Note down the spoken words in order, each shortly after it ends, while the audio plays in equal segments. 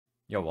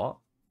Yo, what?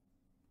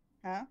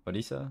 Huh? What did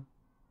he say?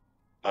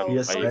 Oh,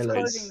 Yes, Chloe's highlights.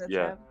 closing the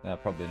Yeah. tab. Yeah,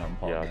 probably not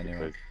important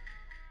anyway. Because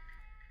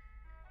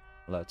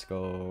Let's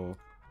go.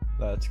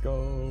 Let's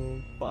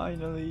go.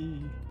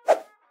 Finally.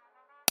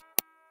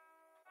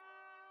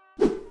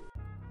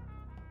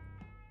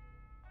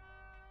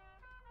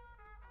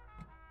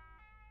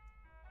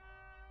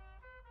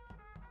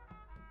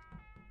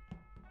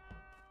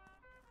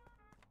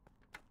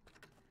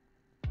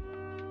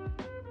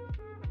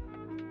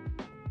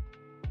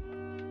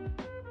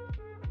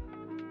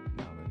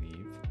 Now we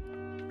leave.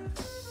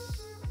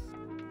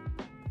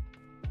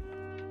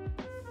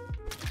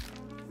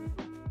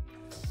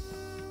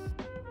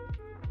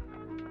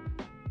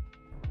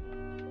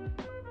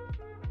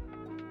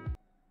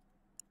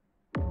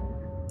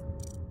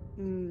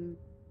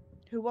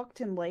 Who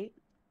walked in late?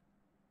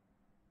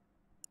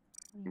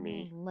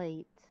 Me.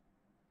 Late.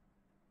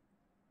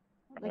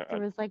 Like I-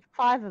 there was like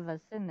 5 of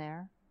us in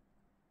there.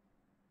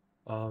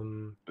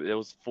 there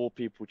was 4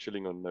 people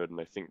chilling on Node, and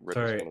I think Red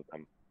Sorry. was one of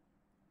them.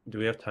 Do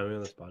we have timing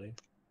on this body?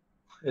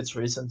 It's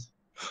recent.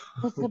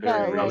 It's Very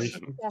about like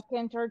recent. a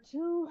second or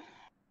two.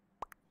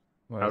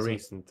 Where How is it?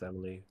 recent,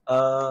 Emily?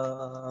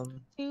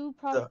 Possibly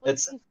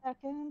it's- 2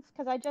 seconds,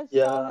 because I just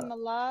Yeah. saw him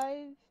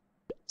alive.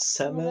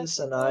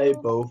 Samus and I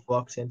both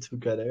walked in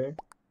together.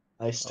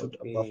 I stood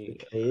above the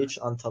Okay. cage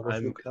on top of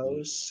I'm- you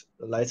cows.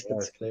 The lights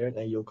gets cleared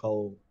and you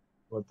call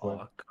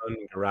report.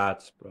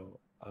 Congrats, bro.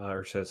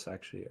 Or sis,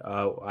 actually.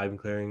 I'm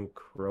clearing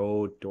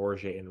Crow,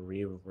 Dorje, and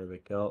Reva for the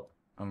kill.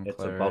 I'm It's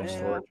clearing. above Yeah.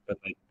 storage, but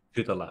like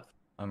to the left.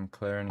 I'm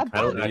clearing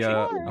Above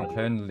Leah. storage? I'm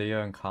clearing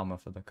Leah and Karma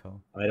for the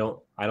kill. I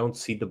don't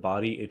see the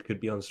body. It could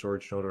be on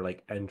storage node or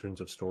like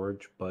entrance of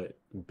storage, but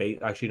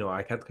actually no,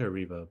 I can't clear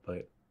Reva.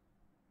 But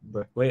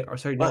Bruh. wait, or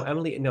sorry, no, What?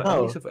 Emily, no,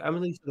 No.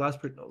 Emily's the last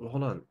person.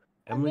 Hold on,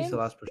 Emily's the in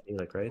last person,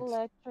 like, right?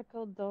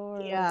 Electrical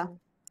door. Yeah.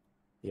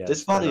 Yeah.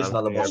 This body is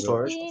not I above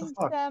storage. What seen the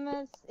fuck?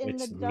 Samus in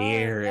It's the dark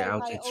near as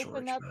outside I open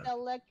storage, up man. the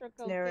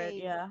electrical Near it,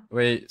 gate. yeah.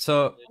 Wait,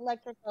 so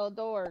Electrical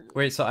door.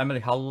 so Emily,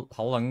 how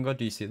long ago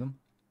do you see them?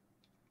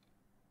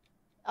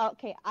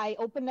 Okay, I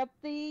open up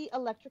the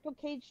electrical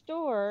cage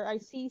door, I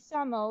see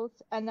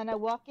Samus, and then I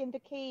walk into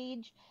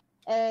cage,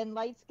 and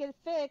lights get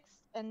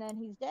fixed, and then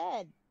he's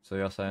dead. So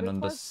you're saying under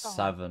Report's gone.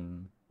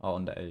 7 or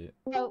under 8?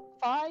 About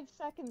 5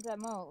 seconds at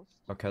most.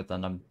 Okay,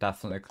 then I'm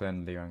definitely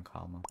clearing Leah and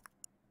Karma.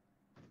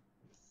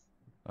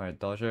 Alright,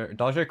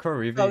 Dodger, Crow,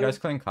 Reva, you guys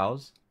clearing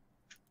cows?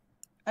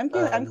 I'm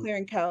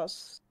clearing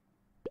cows.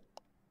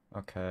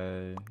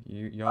 Okay,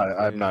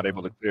 I'm not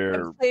able to clear.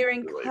 I'm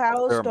clearing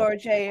cows, clear 'em.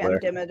 Dorje, and Clear.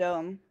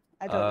 Dimmadome.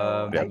 I don't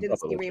know. Yeah, I didn't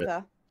see probably.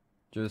 Reva.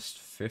 Just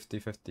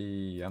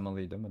 50-50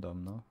 Emily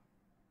Dimmadome, no?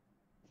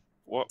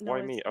 What? No,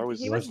 Why me? I was.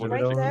 He was was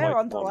watching right there like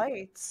on the one.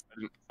 lights.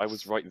 I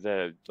was right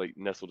there, like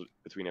nestled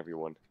between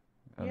everyone.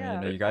 I Yeah.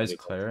 mean, are you guys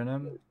clearing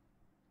him?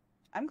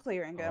 I'm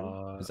clearing him.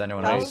 Is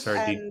anyone Nice, else? Cows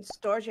sorry, and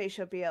Dorje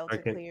should be able to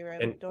Sorry, clear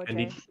him.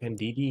 Can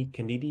Didi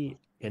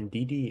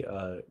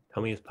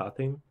tell me his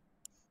pathing?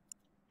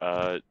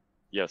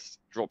 Yes.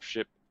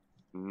 Dropship,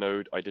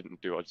 Node. I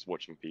didn't do. I was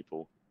watching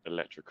people.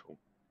 Electrical.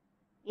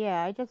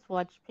 Yeah, I just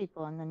watched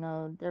people in the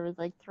node. There was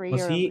like 3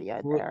 Was he-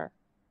 earlier wa- there.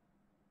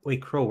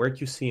 Wait, Crow, where'd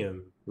you see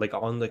him? Like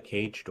on the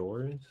cage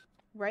doors?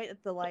 Right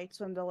at the lights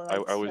when the lights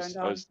I was turned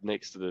I on. was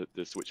next to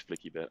the switch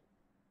flicky bit.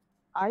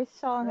 I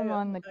saw him Yeah,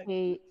 on the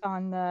like-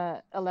 on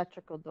the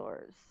electrical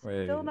doors.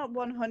 Wait, Still not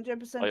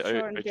 100% I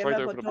sure on tried to Dimma,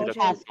 open but up the Dorje's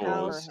electrical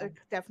cows doors. are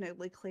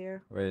definitely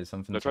clear. wait, I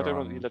something's tried to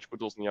open up the wrong. electrical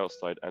doors on the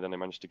outside, and then I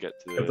managed to get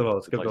to. Skip the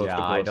vote, skip like, those, Yeah,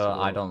 skip I those,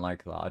 skip don't those.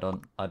 like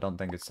that. I don't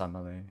think it's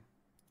Emily.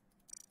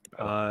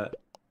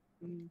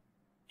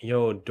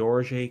 Yo,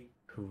 Dorje,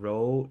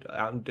 Crow,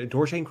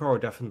 Dorje and Crow are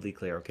definitely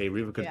clear. Okay,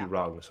 Reva could Yeah. be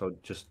wrong, so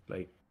just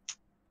like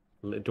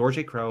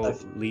Dorje, Crow,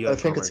 Leo. I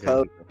think Karma it's are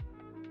gonna be Cow.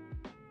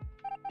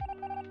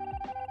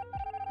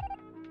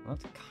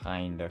 That's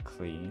kinda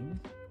clean.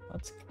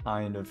 That's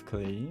kind of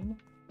clean.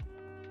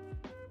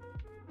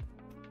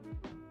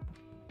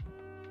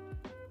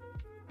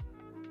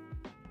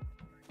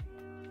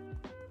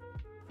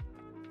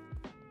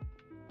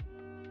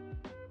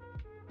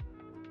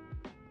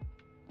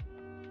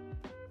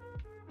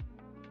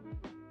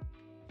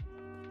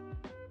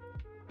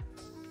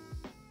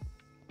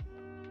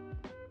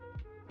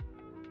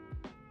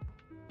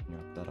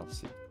 Knock that off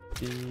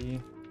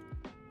CP.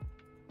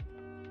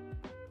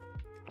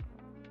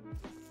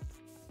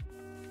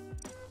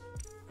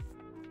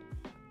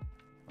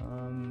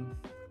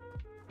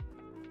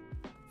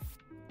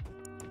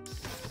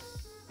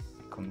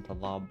 Come to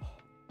lab.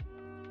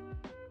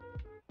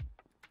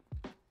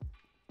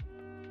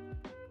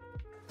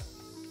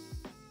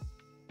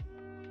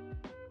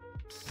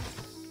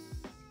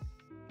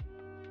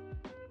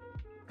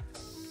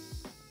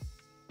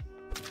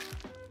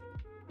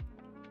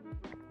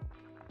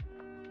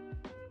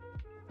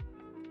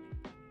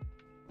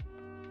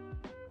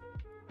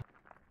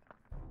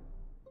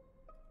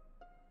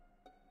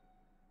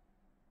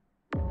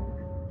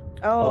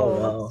 Oh,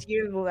 wow. that's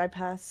you. I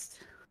passed.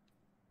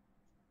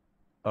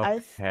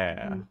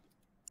 Okay.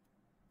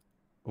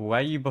 Were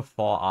you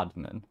before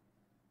admin?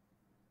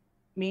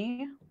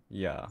 Me?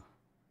 Yeah.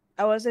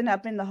 I was in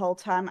admin the whole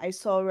time. I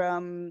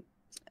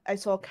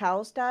saw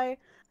cows die,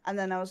 and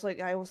then I was like,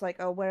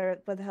 oh, where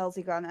the hell's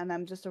he gone? And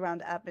I'm just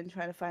around admin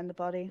trying to find the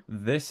body.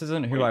 This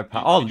isn't who Wait, I did-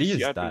 passed. Oh, did you see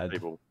Lee's admin dead.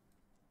 table?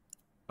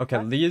 Okay,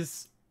 What?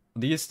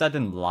 Lee's dead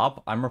in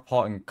lab. I'm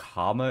reporting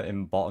Karma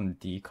in bottom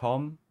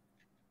decom.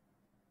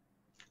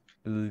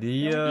 Yeah,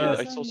 Leah.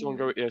 I saw someone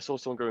go. Yeah, I saw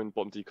someone go in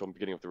bottom decom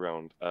beginning of the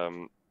round.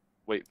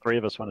 Wait, 3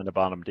 of us went into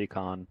bottom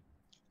decon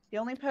The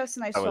only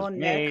person I That was saw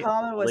near me,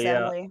 Karma was Leah.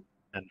 Emily.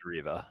 and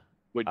Riva.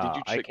 wait, did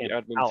you I check the came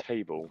admin out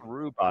table?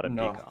 through bottom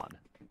No. decon.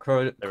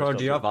 Crow, There were Crow, still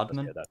do you have 3 of us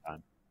admin? here at that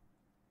time.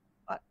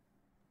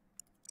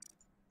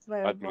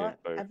 Where, Admin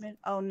what? both. Admin?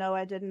 Oh no,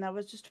 I didn't. I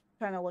was just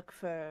trying to look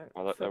for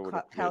Oh, that would've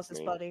cleared Cows's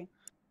me. body.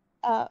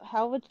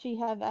 How would she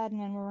have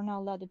admin? We're not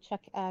allowed to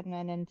check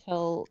admin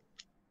until.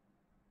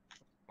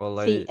 Well,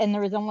 See, and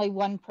there was only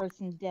one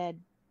person dead.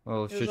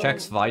 well, It she was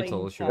checks only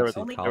vitals. She There would was,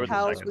 see only there was a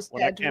Cows second. was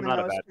When I dead came when out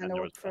I of was admin, trying to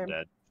there look was for one him.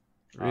 dead.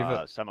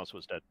 Riva. Samos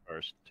was dead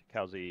first.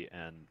 Kelsey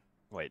and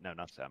wait, no,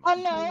 not Samos. Oh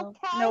no,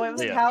 No, it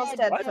was Leah. Cal's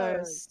dead What?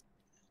 first.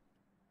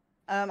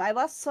 I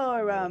last saw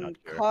I'm really not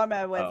sure.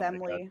 Karma with Oh my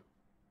Emily.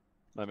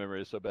 My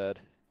memory is so bad.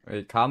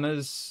 Wait,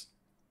 Karma's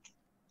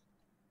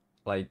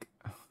like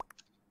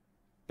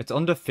it's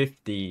under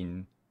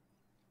 15.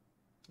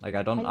 Like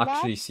I don't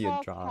actually see a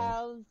drive.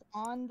 Cows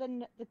on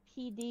the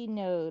PD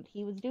node.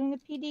 He was doing the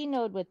PD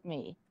node with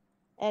me,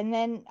 and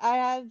then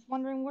I was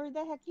wondering where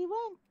the heck he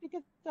went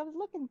because I was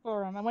looking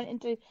for him. I went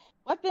into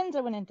weapons.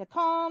 I went into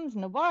comms.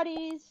 No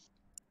bodies.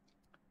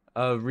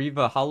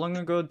 Riva, how long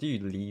ago do you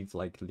leave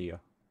like Leah?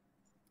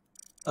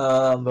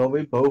 When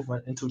we both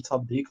went into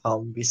top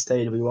decom, we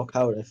stayed, we walked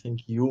out. I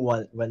think you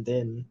went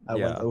in. I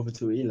went Yeah. over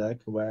to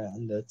Elec where I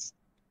ended.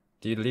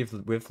 Do you leave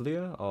with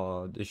Leah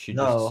or is she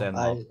No, just same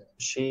lab?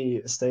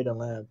 she stayed in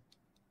lab.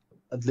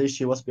 At least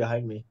she was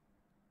behind me.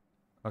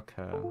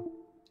 Okay.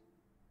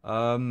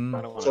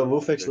 So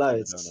who fixed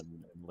lights?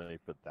 Emily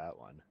for that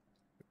one.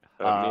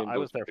 Me and I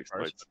Bill was there fixed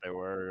first, lights. but they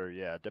were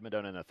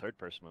Dimmadome and a third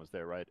person was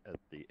there right at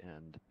the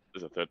end.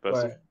 There's a third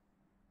person.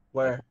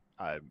 Where?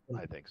 I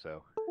think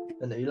so.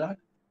 In Elec?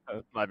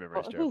 My memory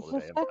is Who's terrible the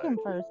today. I'm second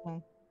sorry.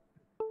 person?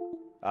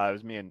 It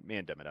was me and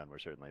Dimmadome were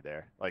certainly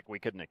there. Like we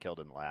couldn't have killed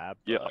in lab.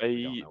 Yeah, but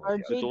we don't know what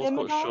RG the The other- doors got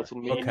Dimmadome? shot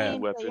on me. Okay. Okay. Say your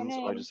Weapons. I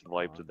name. just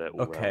vibed it there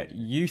all Okay, round.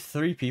 you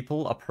 3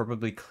 people are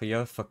probably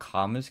clear for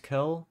Karma's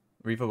kill.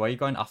 Riva, where are you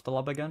going after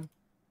lab again?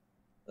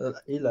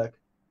 Elec,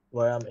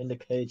 where I'm in the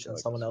cage and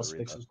Like, someone so else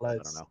Riva, fixes I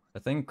lights. don't know. I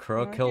think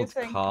Crow No, I do killed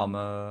think-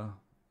 Karma.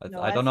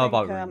 No, I don't know think,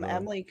 about Riva.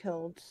 Emily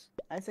killed.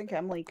 I think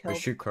Emily Wait, killed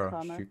shoot Crow.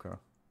 Karma. Shoot Crow.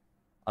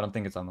 I don't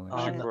think it's Emily.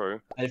 Um, Bro,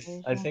 I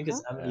think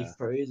it's Emily Yeah.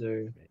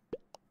 Fraser.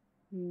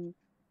 Hmm.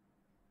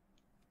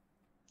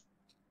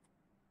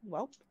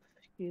 Well,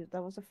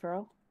 that was a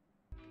throw.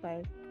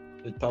 Bye.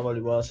 It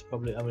probably was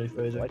Emily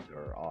Fraser. Lights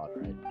are odd,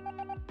 right?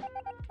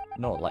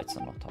 No, lights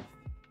are not off.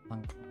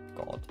 Thank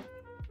God.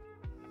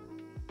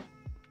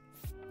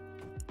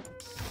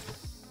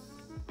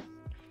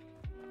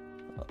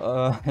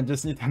 I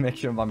just need to make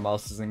sure my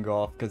mouse doesn't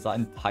go off because that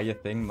entire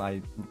thing,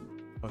 my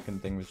fucking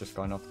thing was just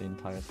going off the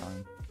entire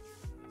time.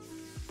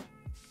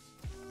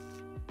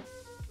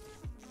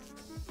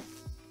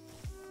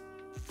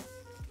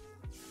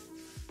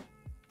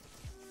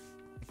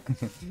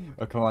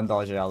 Oh, come on,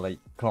 Dodgy Alley.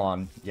 Come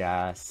on.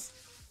 Yes.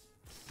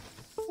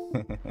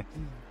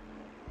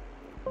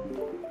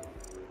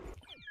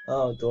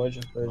 Oh,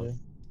 Georgia Fraser.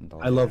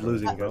 I love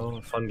losing,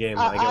 bro. Fun game.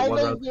 I I get one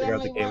was round to the figure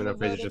out the only game, one and then who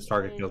Fraser voted just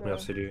target kills me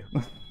off Fraser.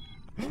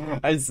 City.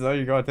 I saw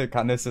you go to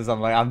Candace's.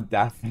 I'm like, I'm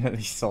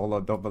definitely solo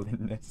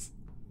doubling this.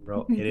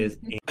 Bro, it is.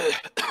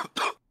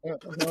 No,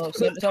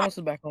 Samus is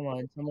back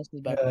online. Samus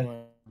is back Yeah.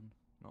 online.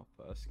 Not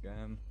first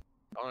game.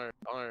 Darn.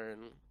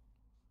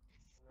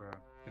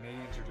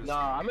 Canadians are just.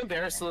 Nah, I'm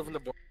embarrassed to live in the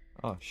board.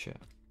 Oh shit.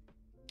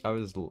 I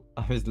was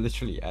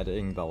literally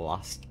editing the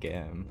last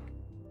game.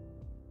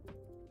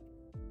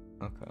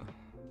 Okay.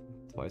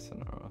 Twice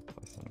in a row.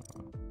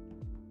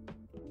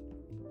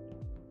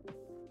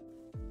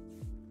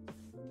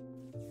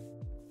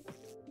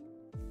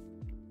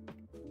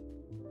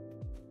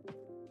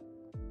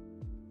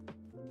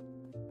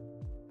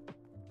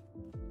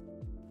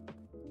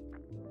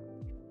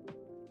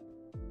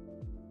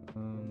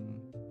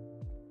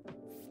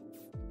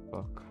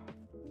 Fuck.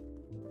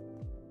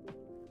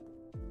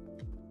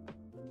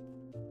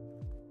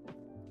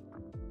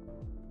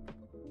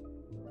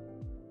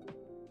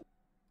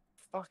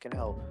 Fucking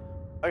hell.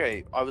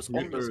 Okay, I was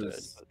on the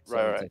stairs.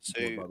 Right.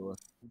 So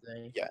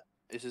yeah,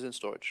 this is in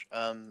storage.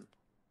 I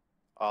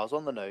was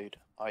on the node.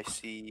 I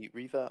see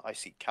Reva. I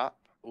see Cap.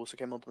 Also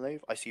came on the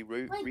node. I see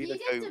Wait, do Reva you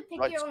go get to pick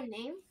right. your own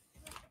name?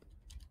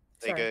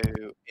 They Sorry.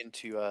 go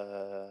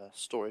into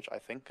storage. I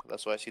think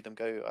that's where I see them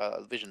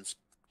go. Vision's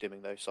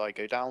dimming though, so I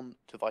go down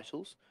to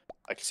vitals.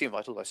 I can see in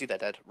vitals. I see they're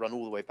dead. Run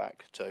all the way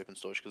back to open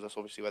storage because that's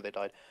obviously where they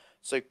died.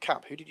 So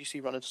Cap, who did you see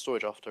run into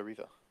storage after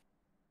Reva?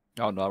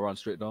 Oh no, I ran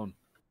straight down.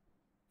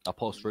 I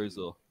passed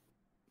Fraser,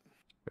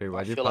 Wait,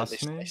 why'd I you feel like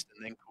pass they me? spaced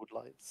and then called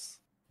lights.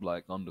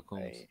 like on the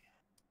cones. Hey,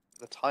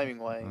 the timing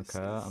wise. Okay,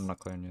 I'm not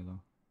clearing you though.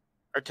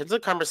 Are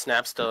Cdizzle Killing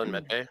Snap still in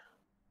midday?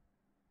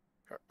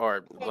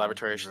 or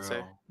laboratory, I should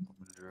say.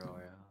 Drill,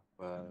 yeah.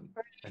 But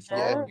it's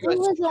Yeah, all... you guys Who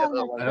was together, on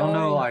the like- I don't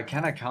know. storage? I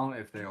can't account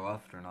if they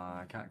left or not.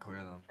 I can't clear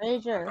them.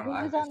 Fraser, I who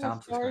can't- was I- on the Sam's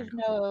just storage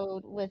gonna go.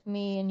 node with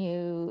me and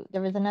you?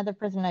 There was another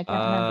person I can't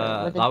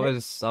remember. Was it that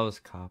Dick? was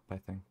Cap, I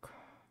think.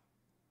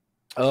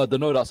 The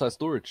node outside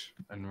storage.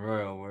 And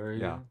Royal, where are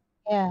you? Yeah.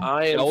 Yeah.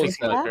 I am That was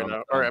fixing that lights right one.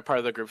 now, or a part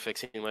of the group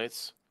fixing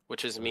lights,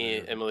 which is me,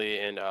 Okay. Emily,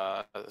 and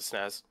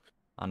Snaz.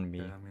 And me.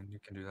 Yeah, I mean, you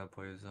can do that,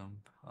 play Zump.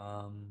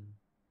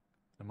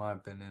 In my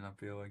opinion, I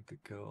feel like the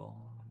kill.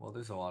 Well,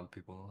 there's a lot of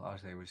people. I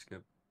say we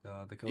skip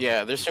the kill.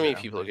 Yeah, there's so many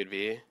people it could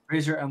be.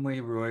 Fraser,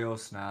 Emily, Royal,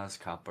 Snaz,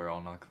 Cap are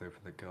all not clear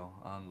for the kill.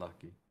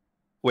 Unlucky.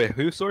 Wait,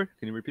 who? Sorry,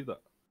 can you repeat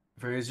that?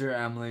 Fraser,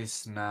 Emily,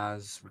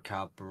 Snaz,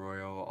 Cap,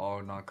 Royal,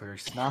 all not clear.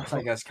 Snaz,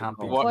 I guess, can't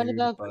be What cleared,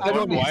 about but...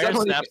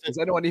 Is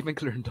anyone even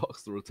clearing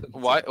Docks through?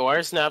 Why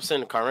are Snaps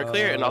and Karma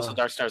clear, and also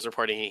Darkstar's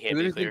reporting he can't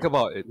be clear? Think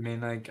about it. I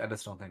mean, like, I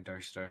just don't think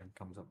Darkstar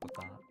comes up with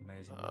that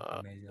amazing,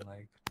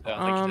 like...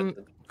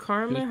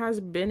 Karma has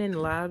been in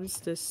labs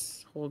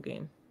this whole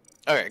game.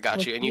 Okay,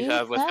 got you. And you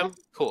have with him?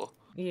 Cool.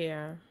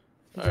 Yeah.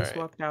 He All just right.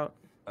 walked out.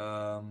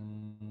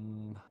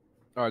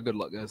 Alright, good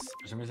luck, guys.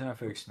 For some reason, I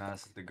feel like Snaz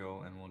is the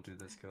go and won't do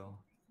this kill.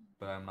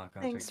 But I'm not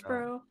gonna Thanks, take that.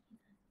 bro.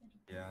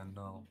 Yeah,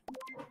 no.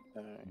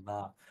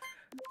 Nah.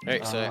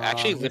 Alright, so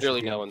actually, I'm gonna literally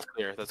shoot the no M. one's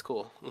clear. That's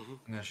cool. I'm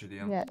gonna shoot the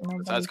M. Yeah,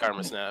 Besides Karma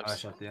nobody's- Snaps. I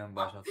shot the imp,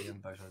 I shot the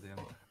imp, I shot the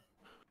imp.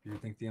 If you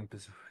think the imp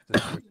is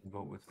this person,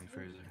 vote with me,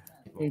 Fraser.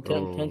 You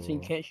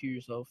can't shoot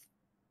yourself.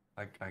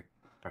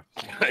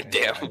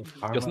 Damn.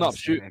 Just not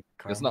shoot.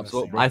 Just not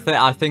vote, bro.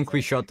 I think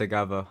we shot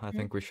together. I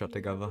think we shot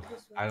together.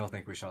 I don't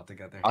think we shot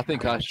together. I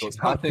think I shot.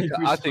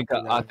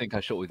 I think I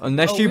shot with you.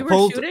 Unless Oh, you we were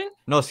pulled. shooting?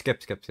 No,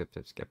 skip.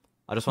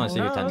 I just want to see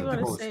No, your I was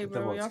tendon. gonna say,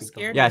 bro, y'all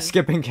scared Yeah, me.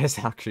 skipping is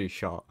actually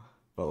shot,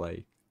 but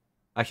like,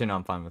 actually no,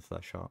 I'm fine with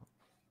that shot.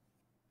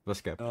 Let's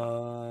skip.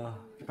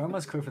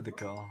 Karma's clear for the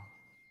kill.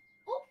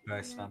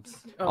 Nice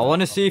snaps. I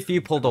want to see if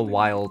you pulled a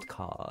wild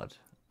card.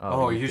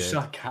 Oh, you did.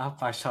 shot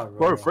Cap, I shot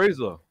Bro, Royal.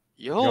 Fraser.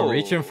 You're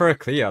reaching for a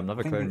clear. I'm never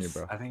I think clearing you,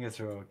 it's- bro. I think it's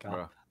Royal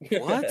Cap.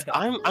 What?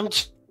 I'm.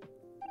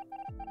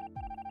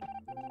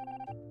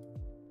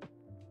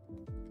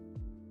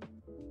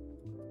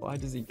 Why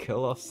does he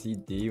kill off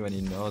CD when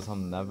he knows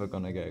I'm never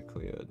gonna get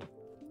cleared?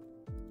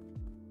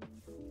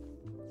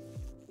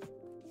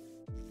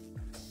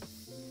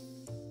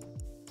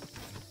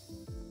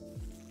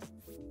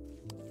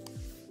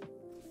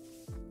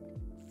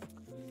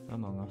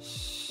 Among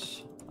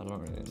Us. I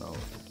don't really know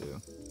what to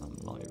do. I'm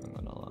not even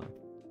gonna lie.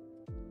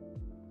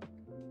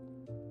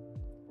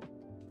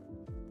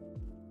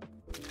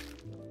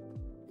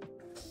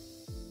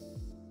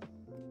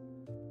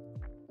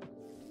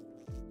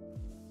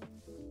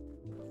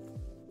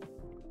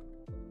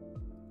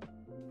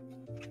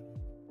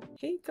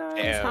 Hey guys,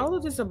 Damn. how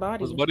old is the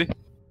body? What's the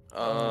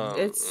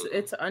body?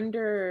 It's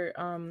under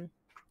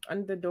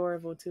the door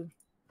of O2.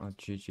 Oh,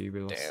 GG,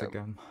 we lost Damn.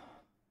 again.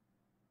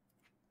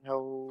 How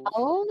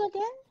old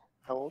again?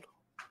 How old?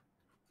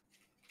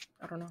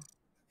 I don't know.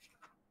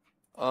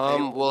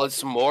 Well,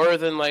 it's more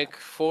than like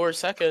 4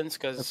 seconds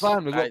because. It's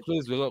fine. We got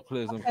clears. We got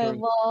clears. I'm Okay, clearing.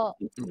 well,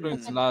 I'm if clearing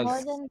it's more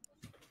Snaz. than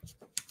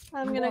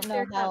I'm you gonna won't know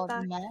clear how Cat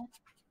back. met.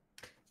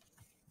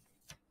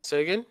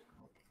 Say again?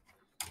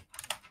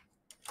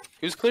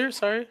 Who's clear?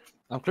 Sorry.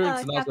 I'm clearing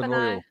Cap Snaz and and I.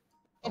 Royal. I'm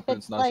If clearing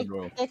it's Snaz like and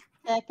Royal. 6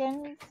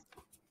 seconds,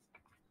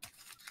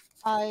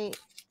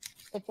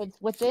 if it's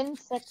within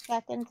 6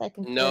 seconds, I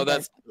can. No, clear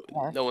that's.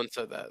 Darkstar. No one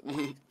said that.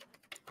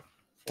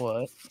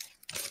 What?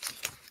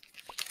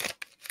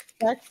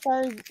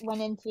 Darkstar went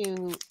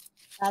into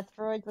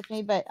asteroids with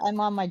me, but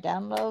I'm on my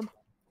download.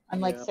 I'm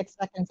like Yeah. 6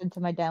 seconds into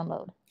my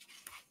download.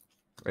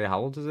 Wait, how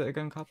old is it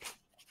again, Cap?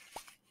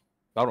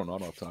 I don't know. I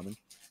don't have timing.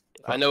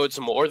 I know it's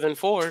more than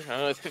 4. I don't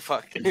know if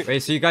fuck. Wait,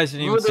 so you guys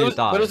didn't even But see it it was,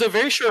 die? but it was a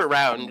very short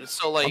round,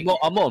 so like.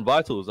 I'm not on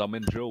vitals. I'm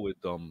in drill with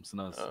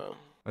Snaz.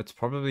 It's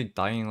probably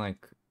dying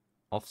like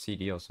off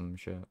CD or some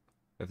shit.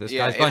 If this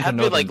Yeah, guy's it going to happened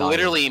node like and die.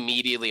 literally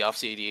immediately off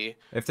CD.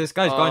 If this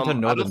guy's going to I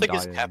node don't and think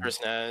it's die, Pepper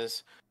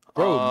Snaz.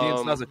 Bro, me and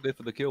Snaz are clear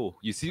for the kill.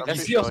 You see, That's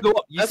you for see us sure. go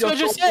up. You That's see what I us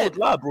just go said. forward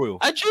lab, Royal.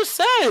 I just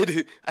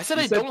said. I said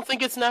You I said- don't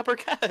think it's Snap or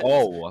Cat.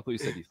 Oh, I thought you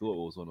said you thought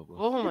it was one of them.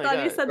 Oh I my thought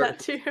god. you said that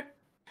too.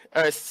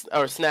 Or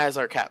Snaz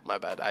or Cap. My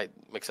bad. I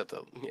mixed up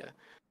the yeah. So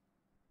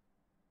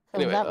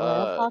Anyway, is that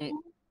Royal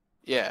talking?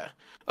 Yeah.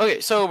 Okay,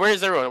 so where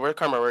is everyone? Where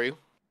Karma? Where are you?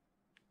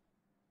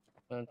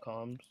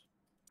 Comms.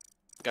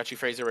 Got you,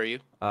 Fraser. Where are you?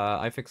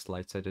 I fixed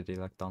lights. I did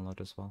elect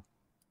download as well.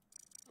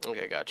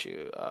 Okay, got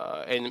you.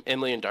 And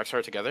Emily and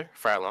Darkstar together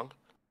for how long?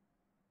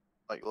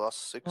 Like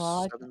last 6,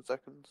 Well, 7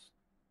 seconds.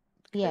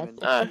 Yeah, Came in.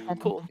 6 or 7.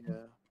 Cool.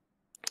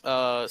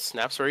 Yeah.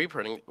 Snaps. Where are you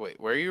recording? Wait,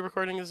 where are you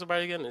recording this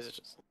about again? Is it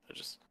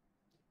just?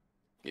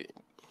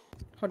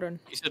 Hold on.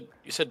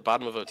 You said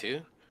bottom of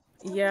O2.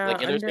 Yeah,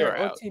 Like in under or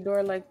out? OT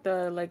door,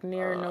 like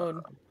near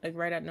node, like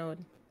right at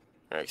node.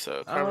 Alright,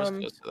 so Karma's Um,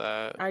 close to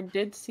that. I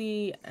did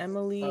see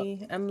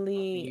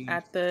Emily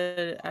at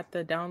the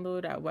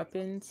download at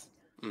weapons.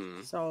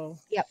 Hmm. So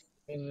Yep.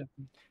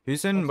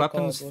 Who's in What's it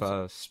weapons called? What's it-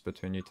 first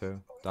between you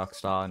two?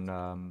 Darkstar and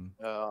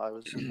I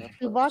was in there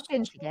We first. walked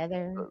in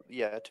together. But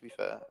yeah, to be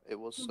fair, it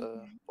was.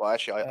 Well,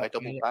 actually, I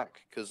doubled yeah.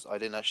 back because I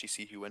didn't actually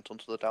see who went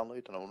onto the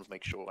download, and I wanted to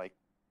make sure I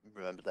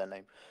remembered their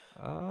name.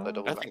 So I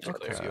doubled I back think to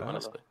so see too, who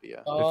honestly. but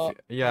yeah.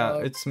 Yeah,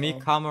 it's me,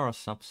 Kama, or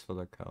Subs for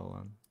the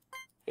kill.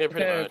 Yeah,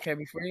 pretty Okay, much. okay.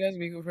 Before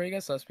you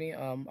guys suss me,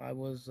 I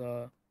was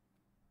what's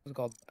it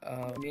called?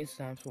 Me and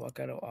Snaps walk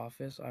out of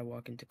office. I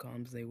walk into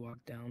comms. They walk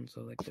down.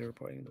 So like they're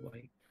reporting the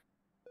white.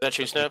 That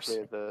you, Snaps?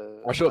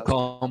 I shot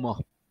Karma.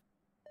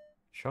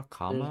 Shot There's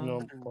Kama?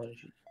 no point.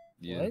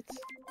 Yeah.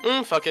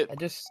 What? Fuck it. I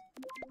just.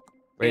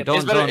 Wait, Yeah, don't,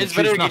 It's better. don't. It's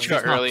better choose to get nuts, shot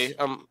choose nuts. early.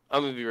 I'm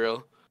gonna be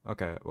real.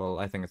 Okay, well,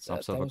 I think it's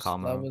Subs That over was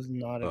Kama. that was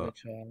not a but- good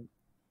shot.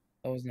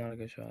 That was not a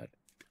good shot.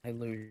 I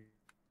lose.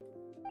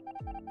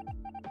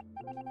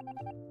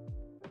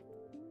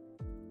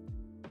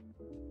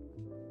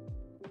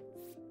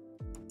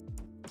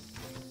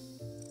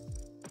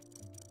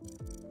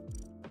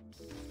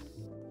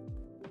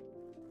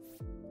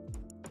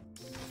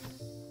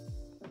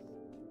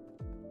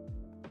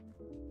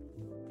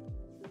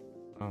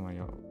 Oh my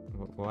god.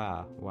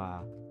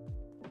 Wow.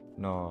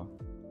 No.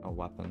 No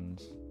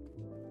weapons.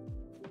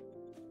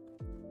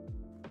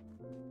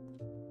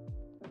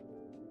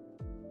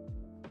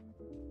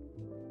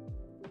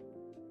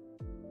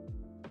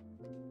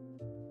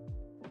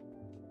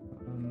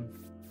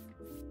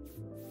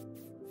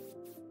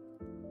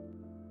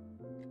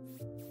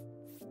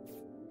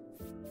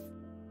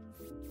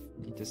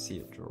 Need to see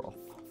it drop.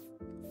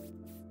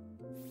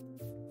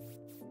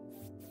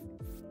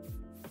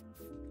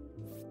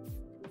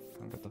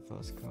 Can't get the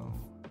first kill.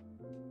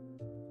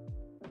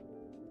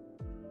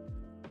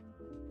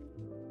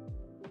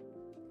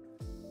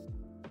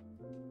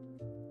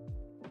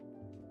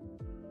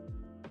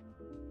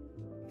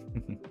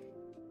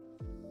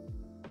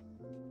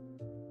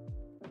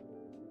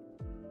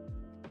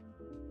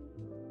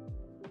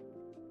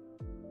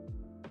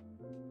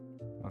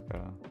 Okay.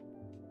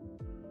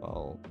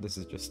 Well, this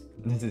is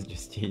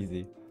just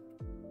easy.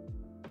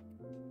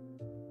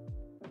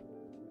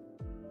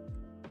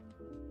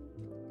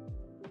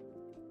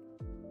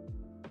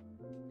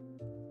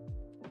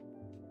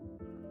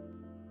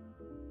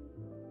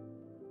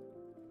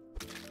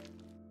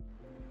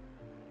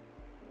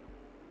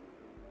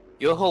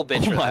 You a whole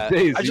bitch Oh for my that.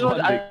 days, I just you want,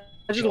 won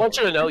I just want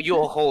you to know you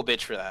a whole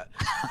bitch for that.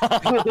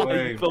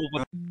 Wait.